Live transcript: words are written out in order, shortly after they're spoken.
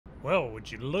Well,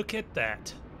 would you look at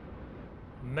that?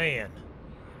 Man,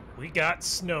 we got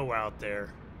snow out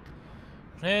there.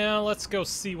 Now, let's go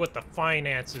see what the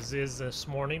finances is this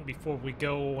morning before we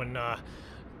go and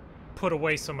put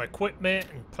away some equipment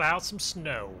and plow some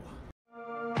snow.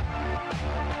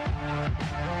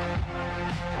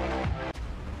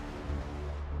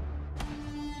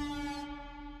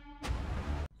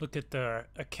 Look at the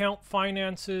account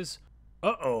finances.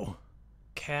 Uh-oh.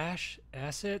 Cash,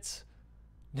 assets,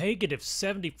 negative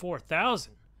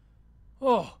 74,000.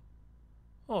 Oh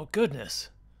goodness.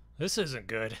 This isn't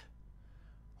good.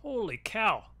 Holy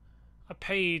cow. I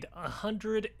paid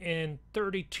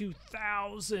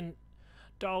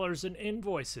 $132,000 in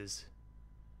invoices.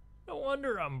 No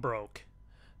wonder I'm broke.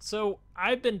 So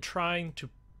I've been trying to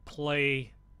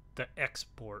play the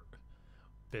export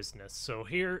business. So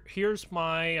here's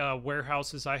my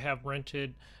warehouses I have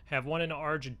rented. Have one in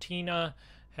Argentina,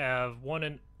 have one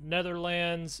in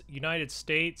Netherlands, United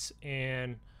States,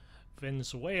 and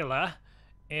Venezuela.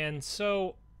 And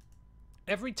so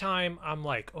every time I'm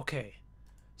like, okay,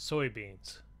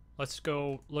 soybeans. Let's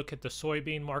go look at the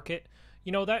soybean market.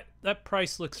 You know, that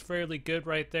price looks fairly good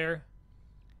right there.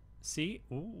 See?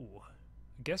 Ooh.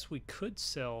 I guess we could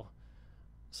sell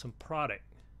some product.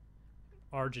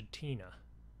 Argentina.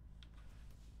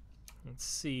 Let's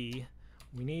see.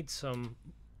 We need some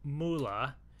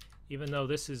moolah, even though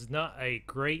this is not a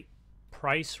great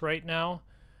price right now.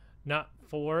 Not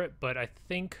for it, but I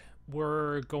think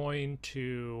we're going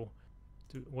to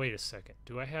wait a second.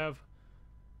 Do I have?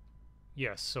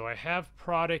 Yes, so I have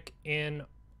product in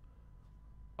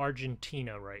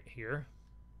Argentina right here.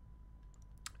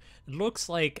 It looks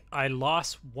like I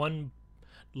lost 1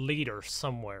 liter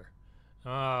somewhere.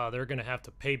 They're gonna have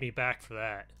to pay me back for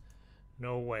that.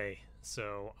 No way.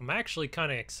 So I'm actually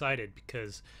kind of excited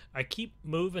because I keep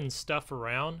moving stuff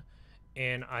around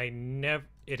and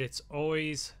it's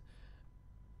always,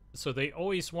 so they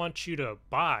always want you to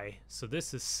buy. So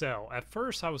this is sell. At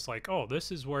first I was like, oh,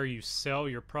 this is where you sell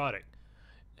your product.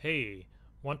 Hey,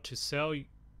 want to sell?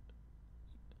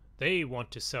 They want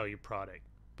to sell your product.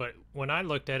 But when I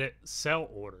looked at it, sell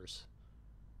orders.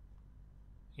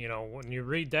 You know, when you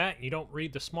read that, you don't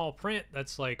read the small print.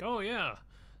 That's like, oh yeah,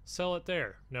 sell it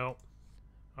there. No.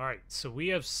 All right, so we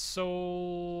have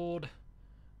sold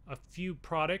a few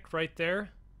product right there.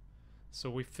 So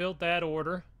we filled that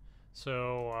order.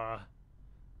 So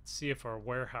let's see if our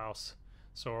warehouse.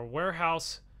 So our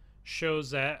warehouse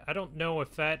shows that. I don't know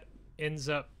if that ends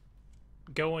up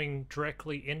going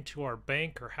directly into our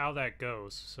bank or how that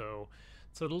goes. So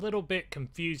it's a little bit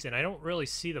confusing. I don't really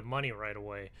see the money right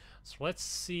away. So let's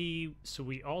see. So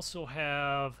we also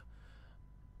have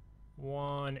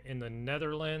one in the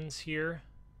Netherlands here.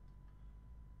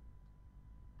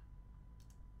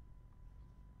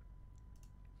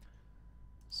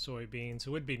 Soybeans.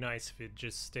 It would be nice if it'd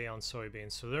just stay on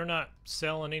soybeans. So they're not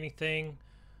selling anything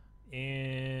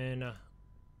in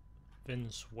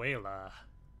Venezuela.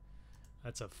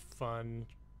 That's a fun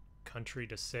country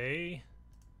to say.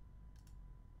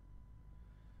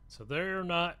 So they're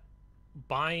not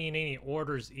buying any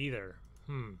orders either.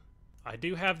 I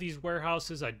do have these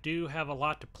warehouses. I do have a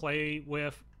lot to play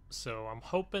with. So I'm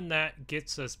hoping that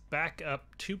gets us back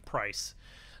up to price.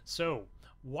 So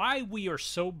why we are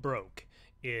so broke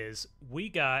is we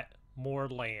got more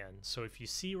land. So if you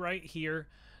see right here,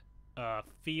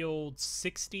 field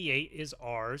 68 is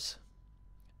ours.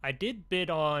 I did bid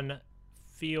on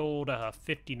field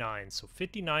 59, so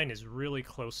 59 is really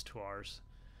close to ours.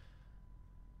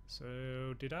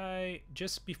 So did I,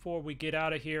 just before we get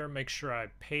out of here, make sure I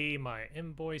pay my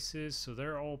invoices so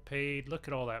they're all paid. Look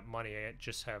at all that money I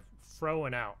just have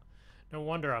thrown out. No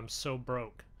wonder I'm so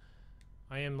broke.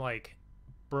 I am like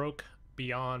broke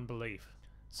beyond belief.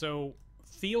 So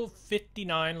field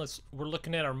 59, we're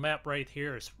looking at our map right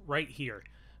here, is right here.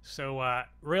 So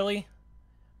really,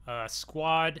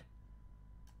 squad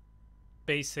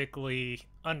basically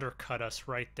undercut us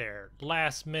right there.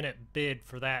 Last minute bid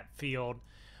for that field.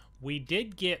 We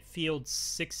did get field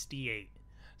 68.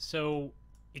 So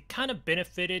it kind of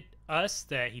benefited us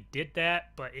that he did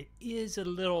that, but it is a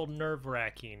little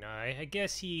nerve-wracking. I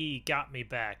guess he got me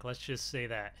back, let's just say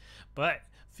that. But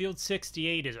field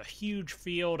 68 is a huge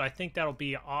field. I think that'll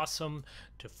be awesome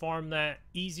to farm that.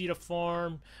 Easy to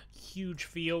farm, huge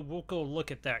field. We'll go look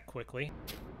at that quickly.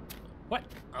 What?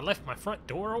 I left my front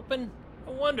door open?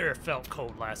 No wonder it felt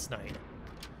cold last night.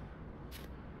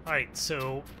 Alright,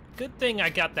 so good thing I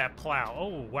got that plow.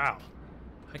 Oh, wow.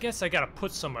 I guess I gotta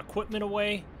put some equipment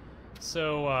away.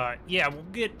 So, yeah,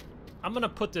 I'm gonna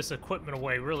put this equipment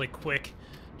away really quick.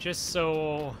 Just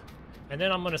so... And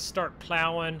then I'm gonna start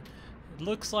plowing. It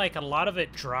looks like a lot of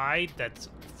it dried that's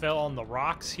fell on the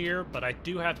rocks here, but I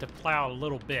do have to plow a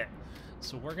little bit.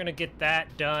 So we're gonna get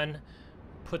that done,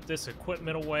 put this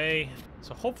equipment away.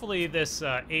 So hopefully this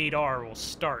 8R will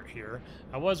start here.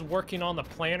 I was working on the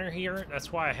planter here,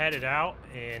 that's why I had it out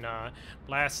and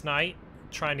last night,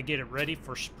 trying to get it ready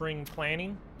for spring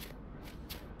planting.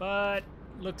 But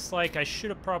looks like I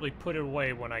should have probably put it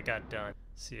away when I got done.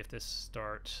 See if this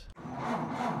starts.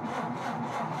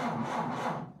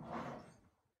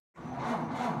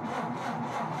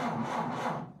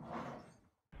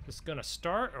 Is this gonna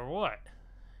start or what?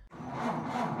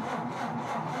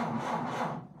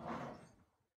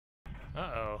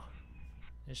 Uh-oh.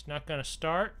 It's not gonna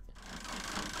start?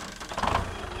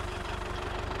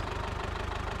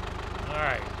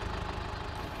 Alright.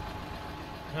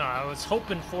 No, I was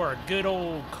hoping for a good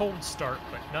old cold start,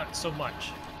 but not so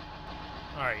much.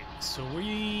 Alright, so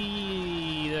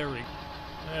there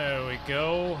we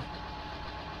go.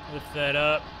 Lift that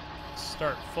up.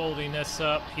 Start folding this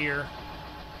up here.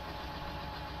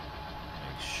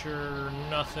 Make sure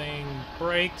nothing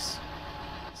breaks.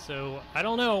 So, I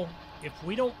don't know. If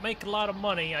we don't make a lot of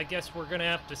money, I guess we're gonna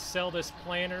have to sell this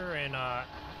planter and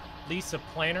lease a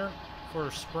planter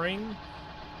for spring,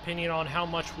 depending on how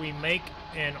much we make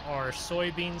in our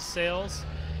soybean sales.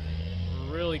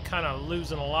 We're really kind of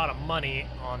losing a lot of money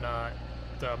on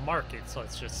the markets,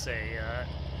 let's just say.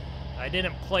 I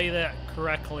didn't play that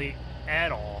correctly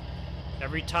at all.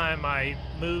 Every time I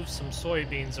move some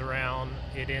soybeans around,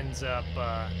 it ends up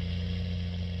the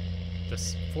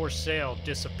for sale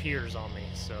disappears on me,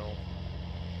 so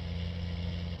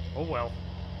oh well.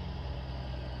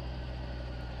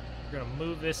 We're gonna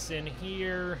move this in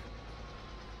here,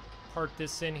 park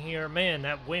this in here. Man,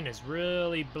 that wind is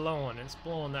really blowing. It's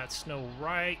blowing that snow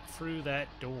right through that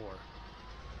door.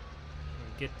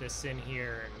 And get this in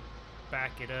here and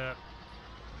back it up.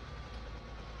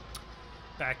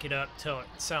 Back it up till it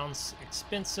sounds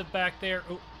expensive back there.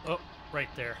 Oh, right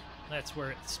there. That's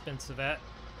where it's expensive at.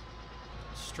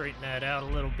 Straighten that out a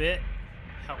little bit.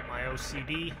 Help my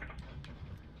OCD.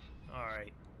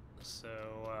 Alright. So,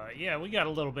 yeah, we got a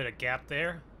little bit of gap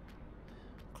there.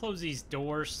 Close these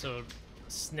doors so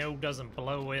snow doesn't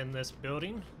blow in this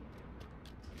building.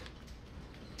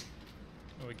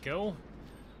 There we go.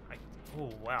 Oh,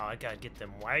 wow, I gotta get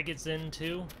them wagons in,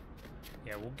 too.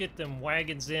 Yeah, we'll get them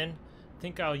wagons in. I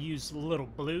think I'll use a little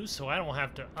blue so I don't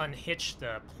have to unhitch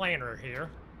the planter here.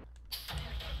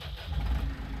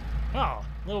 Oh,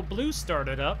 little blue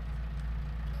started up.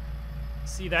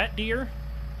 See that, deer?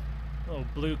 Little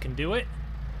blue can do it.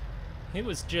 It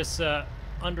was just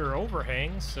under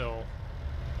overhang, so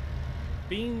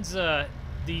beans,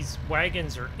 these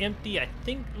wagons are empty. I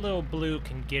think little blue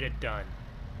can get it done.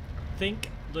 I think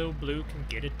little blue can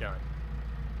get it done.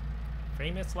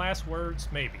 Famous last words,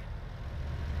 maybe.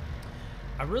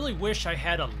 I really wish I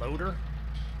had a loader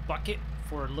bucket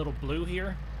for little blue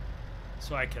here,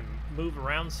 so I can move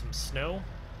around some snow,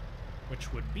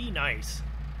 which would be nice.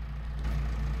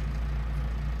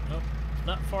 Nope,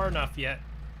 not far enough yet.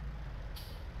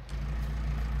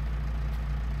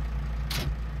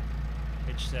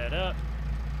 Hitch that up.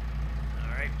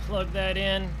 Alright, plug that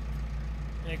in.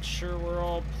 Make sure we're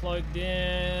all plugged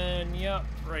in. Yep,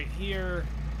 right here.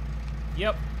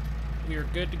 Yep, we are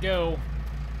good to go.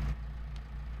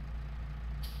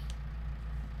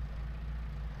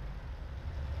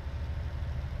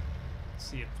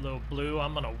 See if little blue,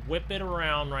 I'm gonna whip it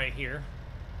around right here.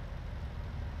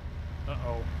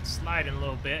 Uh-oh, sliding a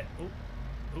little bit. Oop,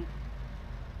 oop.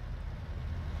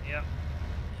 Yep,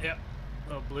 yep.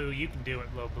 Little blue, you can do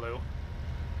it, little blue.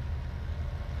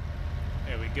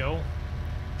 There we go.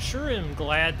 Sure am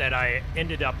glad that I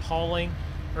ended up hauling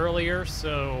earlier,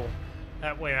 so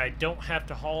that way I don't have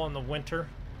to haul in the winter.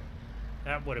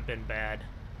 That would have been bad.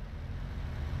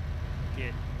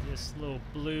 Get this little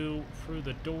blue through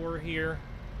the door here.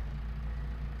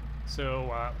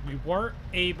 So we weren't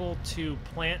able to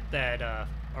plant that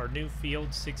our new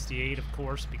field 68, of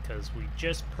course, because we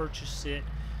just purchased it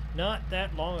not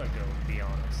that long ago, to be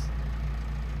honest.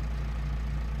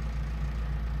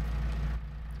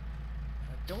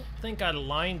 I don't think I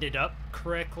lined it up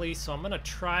correctly, so I'm gonna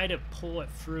try to pull it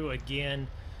through again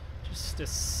just to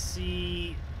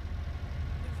see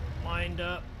if we're lined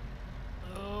up.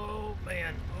 Oh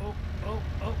man, oh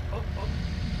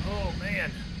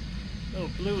man, little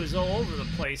blue is all over the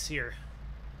place here.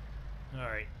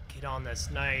 Alright, get on this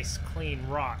nice clean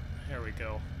rock. There we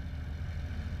go.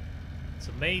 It's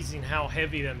amazing how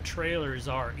heavy them trailers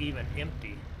are, even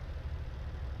empty.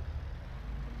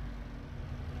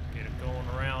 Get it going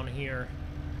around here.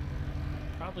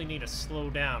 Probably need to slow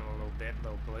down a little bit,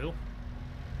 little blue.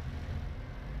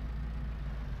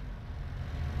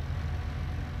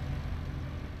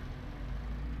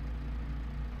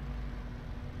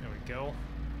 go.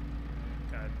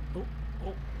 God. Oh,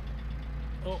 oh,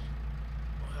 oh.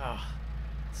 Wow.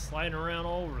 Sliding around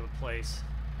all over the place.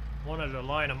 Wanted to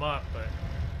line them up, but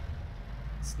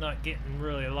it's not getting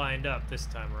really lined up this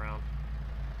time around.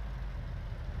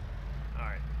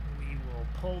 Alright, we will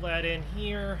pull that in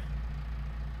here.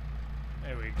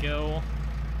 There we go.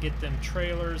 Get them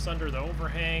trailers under the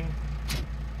overhang.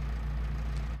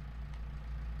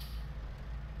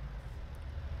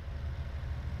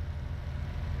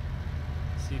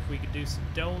 See if we could do some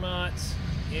donuts.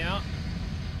 Yeah.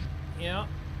 Yeah.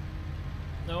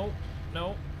 No,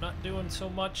 no, not doing so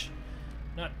much.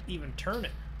 Not even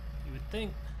turning. You would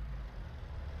think,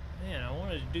 man, I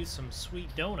wanted to do some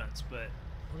sweet donuts, but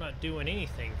we're not doing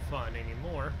anything fun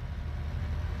anymore.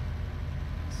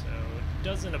 So it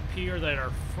doesn't appear that our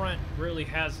front really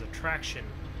has the traction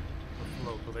with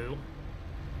low blue.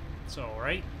 It's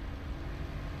alright.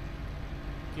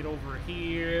 Get over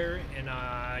here, and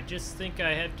I just think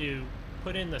I have to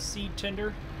put in the seed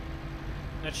tender.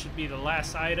 That should be the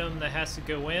last item that has to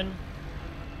go in.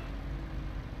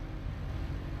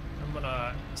 I'm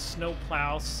gonna snow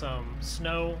plow some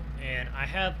snow, and I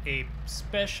have a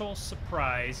special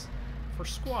surprise for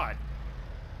Squad.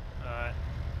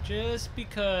 Just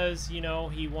because, you know,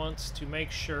 he wants to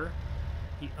make sure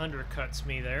he undercuts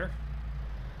me there.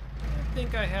 I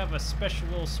think I have a special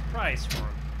little surprise for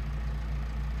him.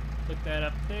 Put that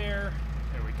up there.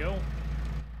 There we go.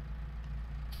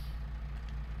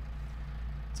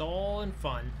 It's all in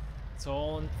fun. It's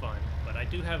all in fun. But I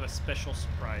do have a special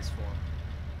surprise for him.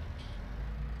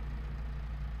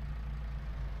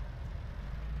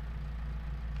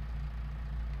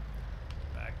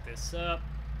 Back this up.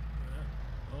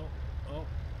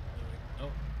 Oh.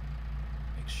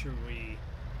 Make sure we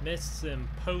miss them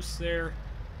posts there.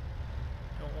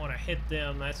 Don't want to hit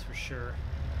them, that's for sure.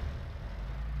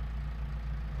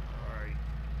 Alright.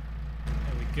 There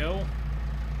we go.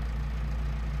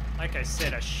 Like I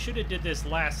said, I should have did this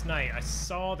last night. I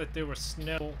saw that there was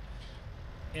snow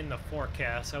in the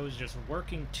forecast. I was just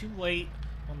working too late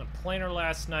on the planner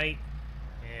last night,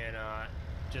 and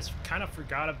just kind of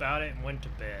forgot about it and went to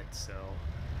bed. So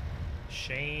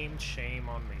shame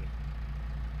on me.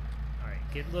 Alright,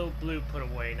 get little blue put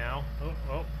away now. Oh.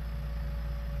 There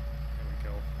we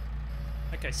go.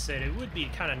 Like I said, it would be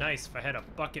kind of nice if I had a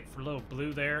bucket for little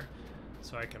blue there,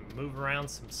 so I can move around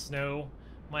some snow.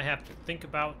 Might have to think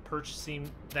about purchasing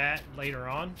that later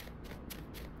on.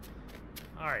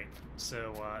 Alright,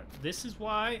 so this is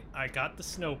why I got the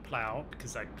snow plow,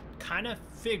 because I kind of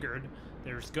figured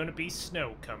there's going to be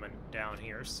snow coming down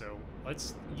here, so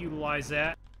let's utilize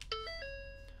that.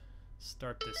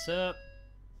 Start this up.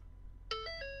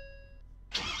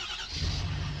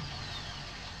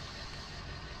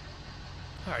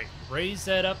 Alright, raise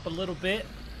that up a little bit.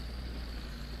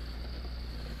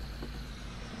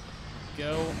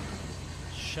 Go.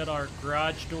 Shut our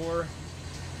garage door.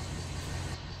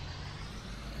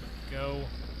 Go.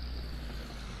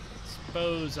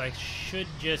 Suppose I should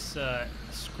just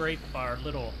scrape our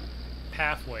little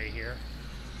pathway here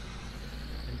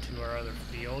into our other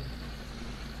field,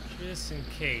 just in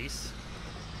case.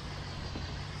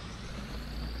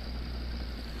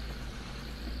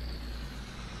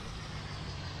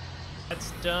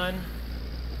 That's done.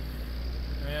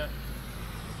 Yeah.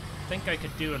 I think I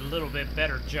could do a little bit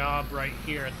better job right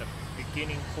here at the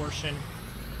beginning portion.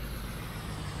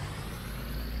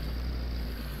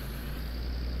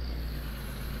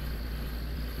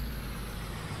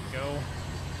 Go.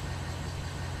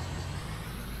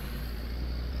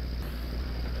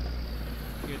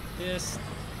 Get this.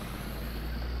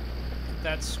 Get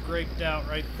that scraped out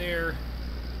right there.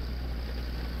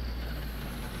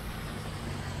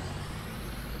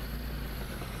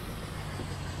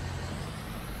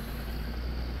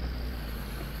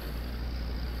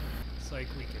 Like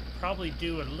we could probably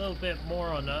do a little bit more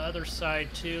on the other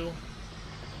side too.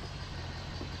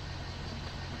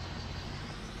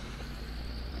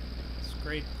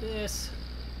 Scrape this.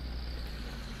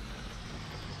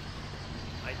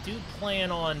 I do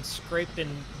plan on scraping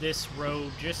this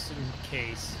road just in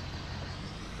case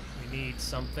we need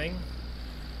something.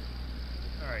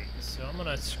 Alright, so I'm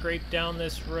gonna scrape down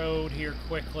this road here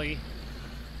quickly.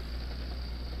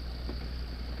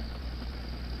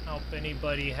 Help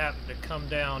anybody happen to come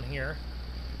down here.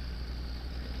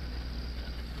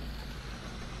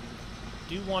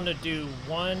 Do want to do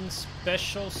one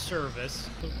special service.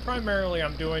 So primarily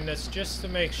I'm doing this just to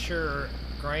make sure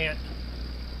Grant,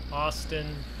 Austin,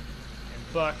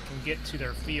 and Buck can get to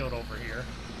their field over here.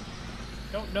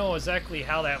 Don't know exactly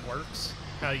how that works,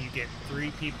 how you get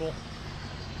 3 people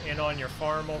in on your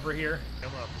farm over here.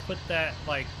 I'm gonna put that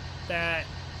like that.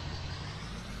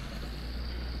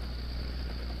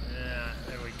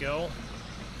 There we go.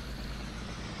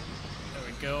 There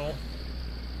we go.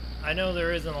 I know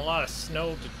there isn't a lot of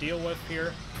snow to deal with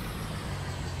here.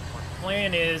 My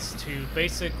plan is to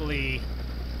basically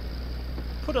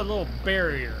put a little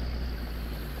barrier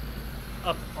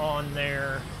up on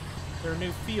their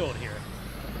new field here.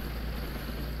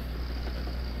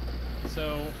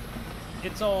 So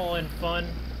it's all in fun.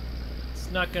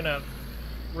 It's not gonna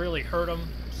really hurt them,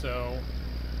 so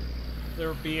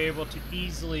they'll be able to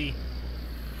easily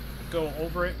go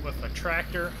over it with a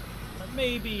tractor. But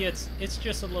maybe it's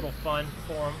just a little fun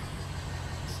for them.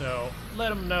 So let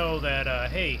them know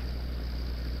that hey,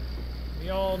 we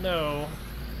all know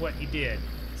what you did.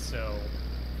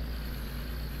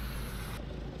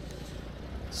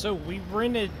 So we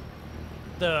rented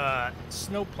the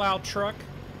snowplow truck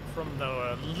from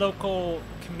the local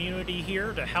community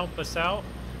here to help us out.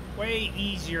 Way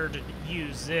easier to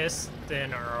use this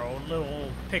than our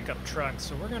little pickup truck,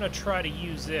 so we're gonna try to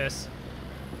use this.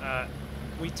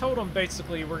 We told them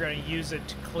basically we're gonna use it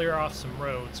to clear off some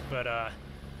roads, but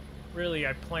really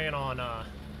I plan on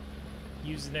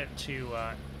using it to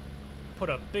put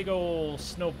a big old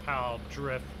snowplow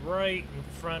drift right in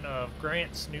front of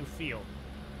Grant's new field.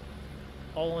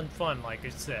 All in fun, like I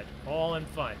said, all in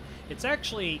fun. It's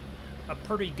actually a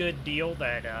pretty good deal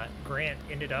that Grant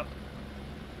ended up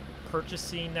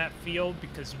purchasing that field,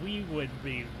 because we would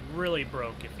be really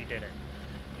broke if he didn't.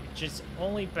 It's just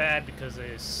only bad because it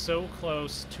is so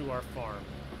close to our farm.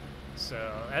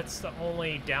 So that's the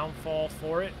only downfall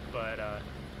for it, but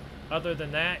other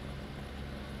than that,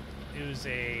 it was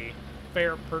a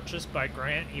fair purchase by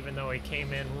Grant, even though he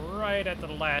came in right at the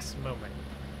last moment.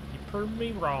 You proved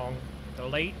me wrong. The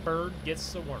late bird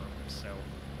gets the worm, so.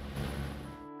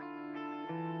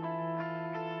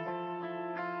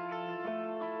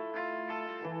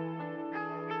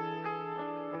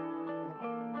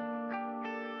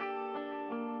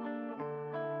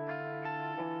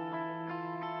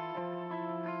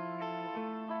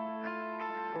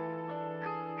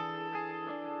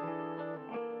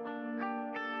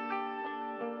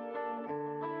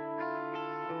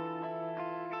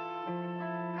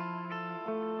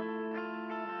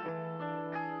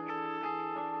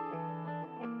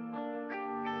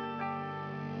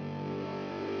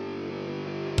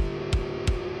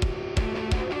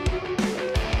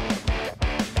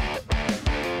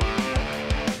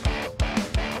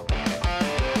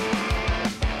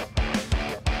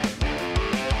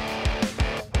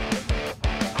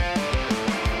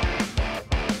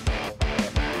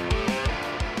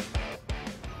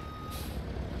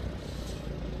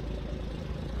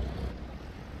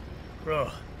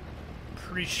 Ugh,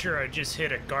 pretty sure I just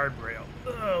hit a guardrail.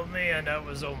 Oh man, that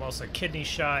was almost a kidney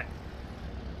shot.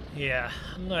 Yeah,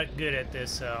 I'm not good at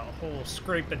this whole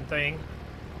scraping thing.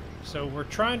 So we're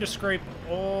trying to scrape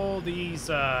all these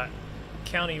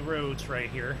county roads right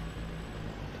here.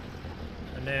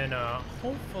 And then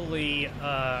hopefully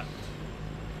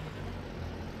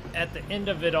at the end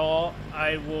of it all,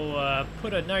 I will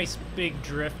put a nice big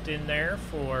drift in there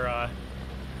for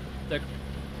the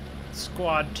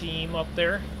squad team up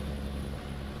there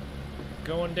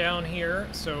going down here.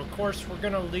 So of course we're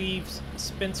gonna leave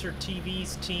Spencer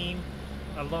TV's team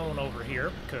alone over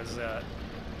here, because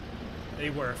they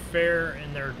were fair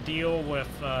in their deal with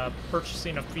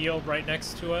purchasing a field right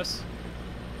next to us.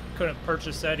 Couldn't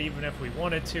purchase that even if we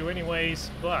wanted to anyways,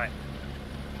 but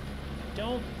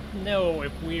don't know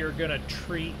if we are gonna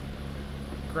treat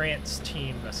Grant's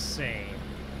team the same.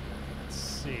 Let's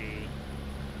see.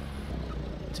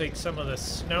 Take some of the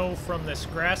snow from this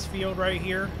grass field right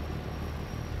here,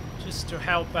 just to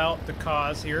help out the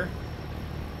cause here.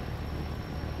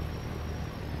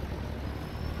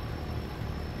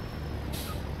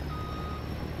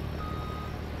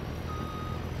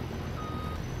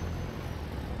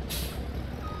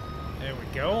 There we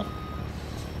go.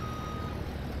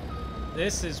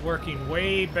 This is working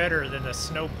way better than the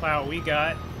snowplow we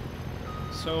got.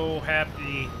 So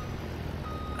happy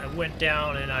I went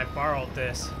down and I borrowed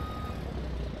this.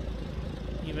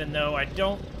 Even though I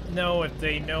don't know if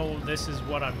they know this is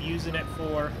what I'm using it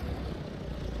for.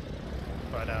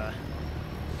 But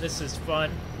this is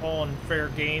fun. All in fair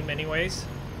game anyways.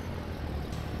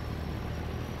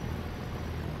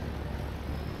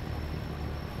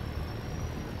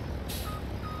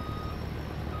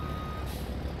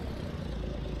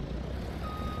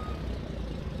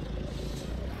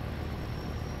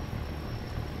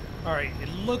 Alright, it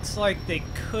looks like they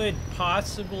could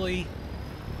possibly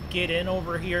get in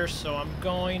over here, so I'm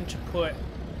going to put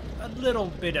a little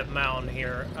bit of mound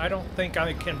here. I don't think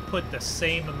I can put the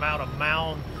same amount of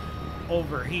mound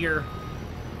over here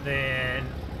than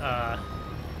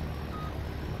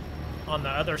on the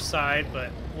other side,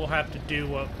 but we'll have to do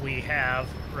what we have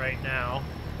right now.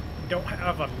 We don't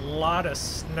have a lot of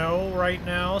snow right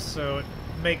now, so it's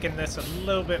making this a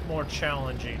little bit more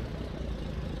challenging.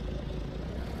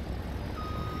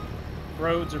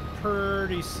 Roads are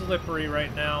pretty slippery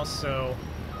right now, so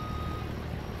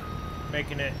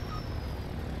making it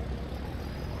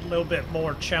a little bit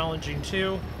more challenging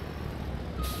too.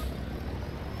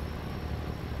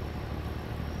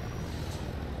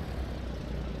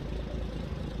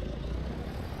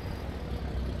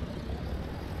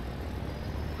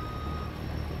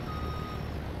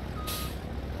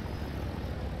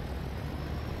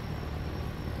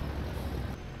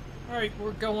 Alright,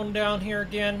 we're going down here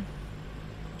again.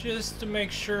 Just to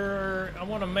make sure, I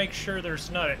want to make sure there's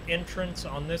not an entrance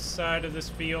on this side of this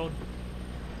field.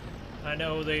 I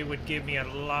know they would give me a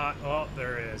lot. Oh,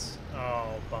 there is.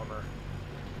 Oh, bummer.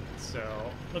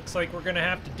 So, looks like we're going to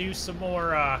have to do some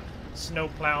more snow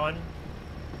plowing.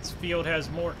 This field has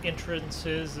more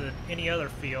entrances than any other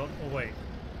field. Oh, wait.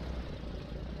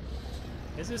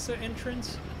 Is this an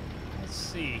entrance? Let's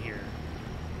see here.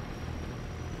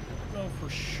 I don't know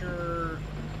for sure.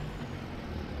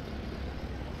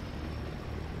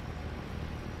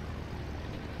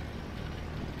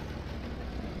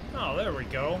 Oh, there we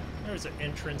go. There's an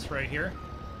entrance right here.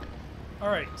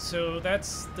 Alright, so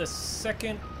that's the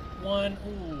second one.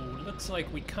 Ooh, looks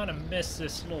like we kind of missed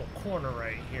this little corner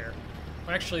right here.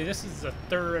 Actually, this is the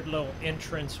third little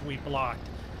entrance we blocked.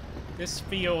 This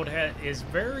field is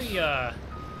very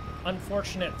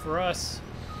unfortunate for us.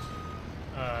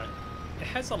 It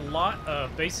has a lot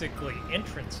of basically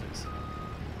entrances.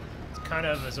 It's kind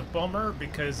of as a bummer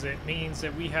because it means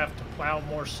that we have to plow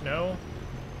more snow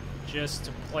just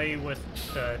to play with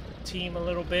the team a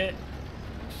little bit.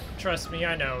 Trust me,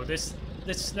 I know this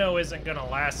snow isn't going to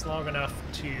last long enough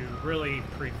to really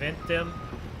prevent them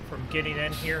from getting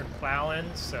in here and plowing,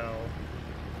 so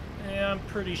yeah, I'm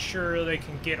pretty sure they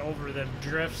can get over them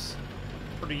drifts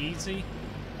pretty easy.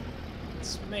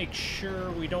 Let's make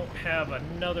sure we don't have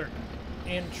another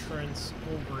entrance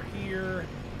over here.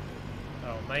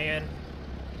 Oh man,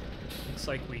 looks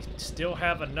like we still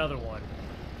have another one.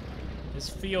 This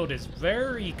field is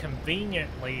very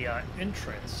conveniently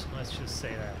entrance, let's just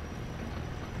say that.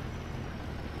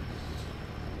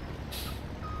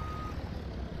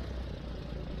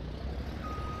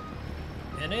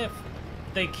 And if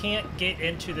they can't get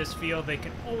into this field, they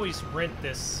can always rent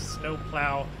this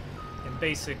snowplow and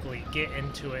basically get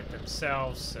into it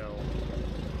themselves, so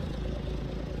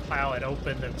plow it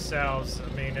open themselves.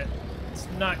 I mean, it's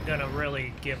not gonna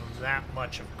really give them that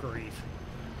much of grief.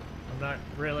 I'm not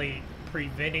really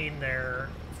preventing their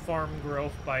farm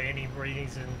growth by any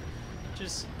reason,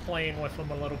 just playing with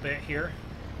them a little bit here.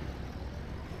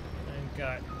 I've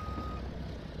got,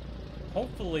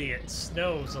 hopefully it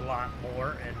snows a lot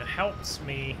more and helps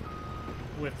me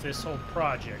with this whole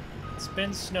project. It's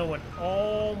been snowing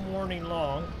all morning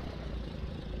long.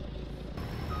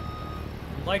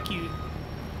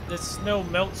 The snow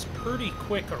melts pretty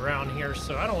quick around here,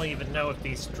 so I don't even know if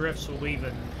these drifts will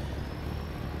even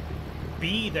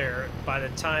be there by the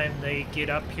time they get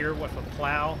up here with a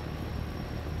plow,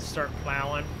 start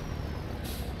plowing.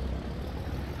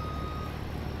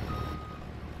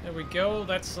 There we go,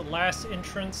 that's the last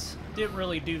entrance. Didn't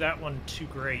really do that one too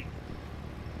great.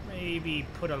 Maybe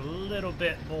put a little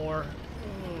bit more.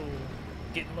 Ooh,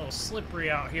 getting a little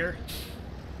slippery out here.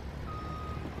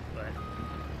 But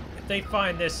if they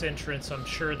find this entrance, I'm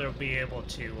sure they'll be able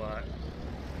to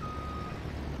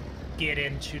get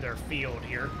into their field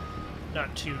here.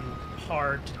 Not too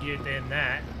hard to get in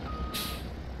that.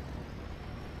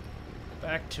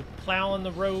 Back to plowing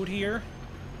the road here.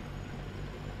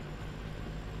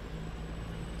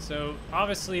 So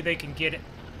obviously they can get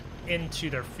into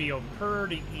their field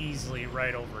pretty easily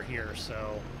right over here,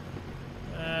 so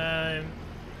I'm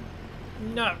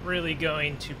not really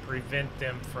going to prevent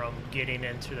them from getting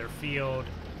into their field.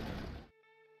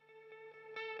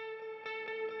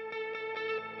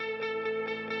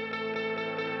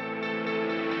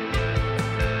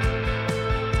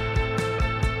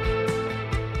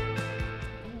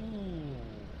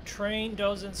 Train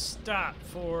doesn't stop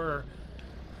for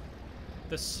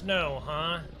the snow,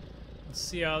 huh? Let's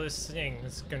see how this thing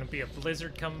is gonna be a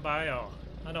blizzard come by. Oh,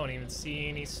 I don't even see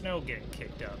any snow getting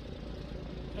kicked up.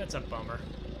 That's a bummer.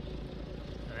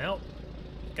 Well,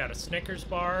 got a Snickers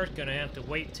bar, gonna have to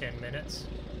wait 10 minutes.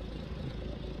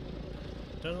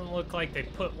 Doesn't look like they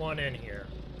put one in here.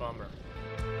 Bummer.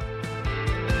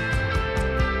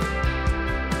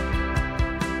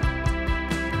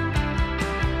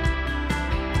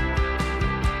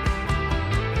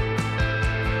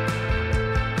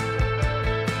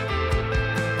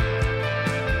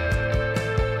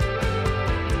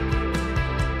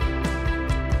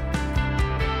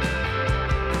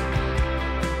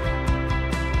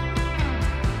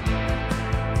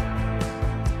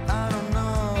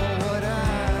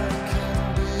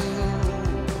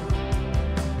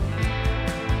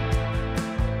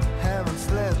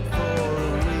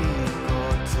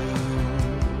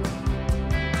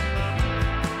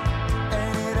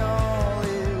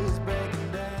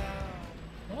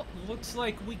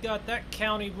 like we got that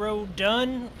county road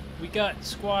done. We got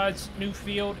squads, new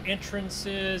field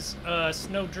entrances,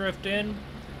 snowdrift in.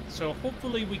 So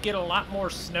hopefully we get a lot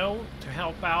more snow to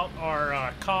help out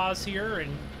our cause here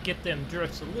and get them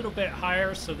drifts a little bit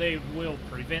higher so they will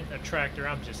prevent a tractor.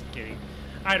 I'm just kidding.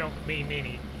 I don't mean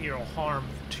any harm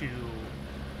to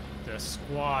the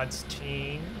squad's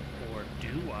team, or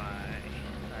do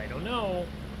I? I don't know.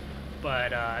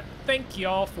 But thank you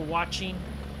all for watching,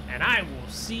 and I will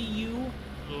see you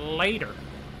later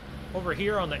over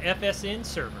here on the FSN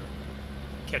server.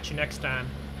 Catch you next time.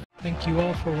 Thank you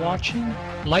all for watching.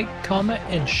 Like, comment,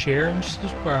 and share and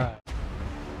subscribe.